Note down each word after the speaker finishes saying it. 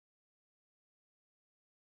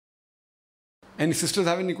Any sisters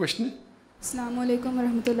have any question? Assalamu alaikum wa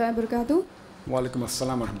rahmatullahi wa barakatuh. Wa alaikum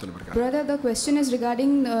assalam wa rahmatullahi wa barakatuh. Brother, the question is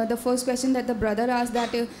regarding the first question that the brother asked,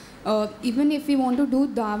 that even if we want to do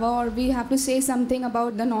dawah or we have to say something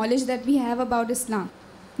about the knowledge that we have about Islam.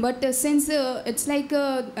 But since it's like,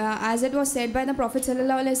 as it was said by the Prophet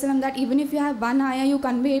ﷺ, that even if you have one ayah, you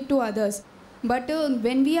convey it to others. But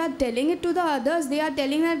when we are telling it to the others, they are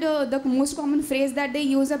telling that the most common phrase that they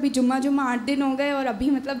use, abhi Jumma 8 din ho gaye aur abhi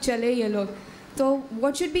matlab chale ye log. So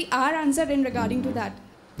what should be our answer in regarding to that?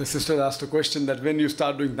 The sister asked a question that when you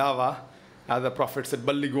start doing dawah, as the Prophet said,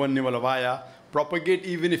 Ballighu anni walaw aya, propagate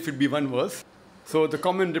even if it be one verse. So the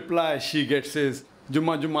common reply she gets is,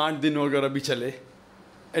 Jumma 8 din ho gaye abhi chale.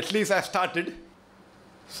 At least I started.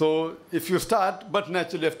 So if you start, but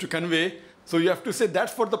naturally you have to convey. So you have to say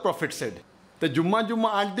that's what the Prophet said. The Jumma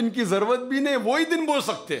 8 din ki zarurat bhi nahi, wohi din bol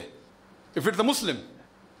sakte. If it's a Muslim.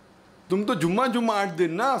 Tum to Jumma 8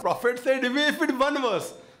 din na. Prophet said even if it's one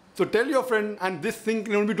verse. So tell your friend, and this thing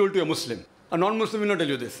can only be told to a Muslim. A non-Muslim will not tell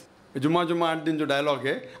you this. Jumma 8 din jo dialogue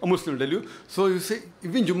hai, a Muslim will tell you. So you say,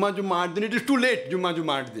 even Jumma 8 din, it is too late, Jumma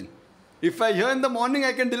 8 din. If I hear in the morning,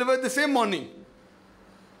 I can deliver the same morning.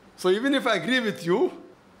 So even if I agree with you,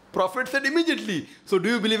 Prophet said immediately. So do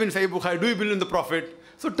you believe in Sahih Bukhari? Do you believe in the Prophet?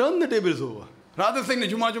 So turn the tables over. Rather than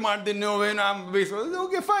saying, Jumma 8 din, no, when I'm based,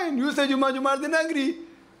 okay, fine. You say Jumma 8 din, I agree.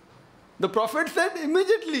 The Prophet said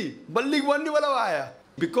immediately, Ballighu anni walaw aya.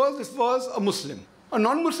 Because this was a Muslim. A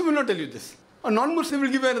non-Muslim will not tell you this. A non-Muslim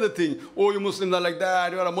will give you another thing. Oh, you Muslims are like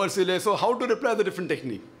that, you are a merciless. So how to reply the different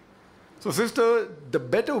technique? So sister, the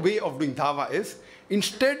better way of doing dawah is,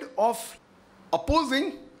 instead of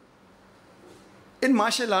opposing, in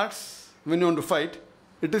martial arts, when you want to fight,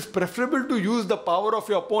 it is preferable to use the power of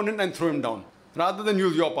your opponent and throw him down, rather than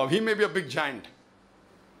use your power. He may be a big giant.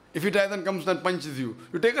 If he tries and comes and punches you,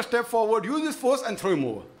 you take a step forward, use his force and throw him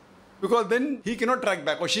over. Because then he cannot track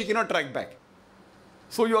back or she cannot track back.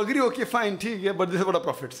 So you agree, okay, fine, but this is what the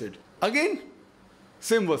Prophet said. Again,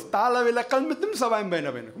 same verse. I'm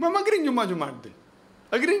agreeing, Jumma 8 din.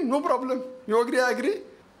 Agreeing, no problem. You agree, I agree.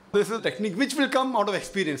 This is a technique which will come out of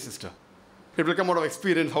experience, sister. It will come out of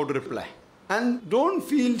experience how to reply. And don't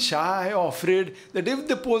feel shy or afraid that if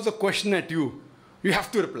they pose a question at you, you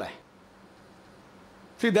have to reply.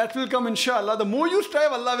 See, that will come, inshallah. The more you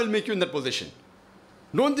strive, Allah will make you in that position.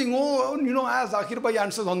 Don't think, oh, as Zakir bhai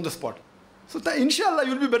answers on the spot. So, inshallah,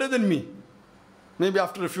 you'll be better than me. Maybe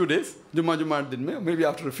after a few days, Jumma 8 din mein, maybe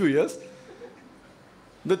after a few years.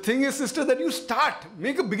 The thing is, sister, that you start,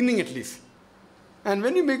 make a beginning at least. And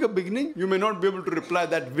when you make a beginning, you may not be able to reply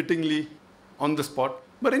that wittingly on the spot.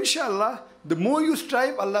 But inshallah, the more you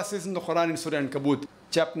strive, Allah says in the Quran in Surah Ankabut,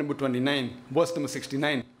 chapter number 29, verse number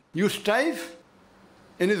 69, you strive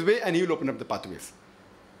in His way and He will open up the pathways.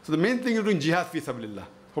 So the main thing is doing jihad fi sabilillah.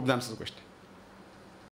 Hope that answers the question.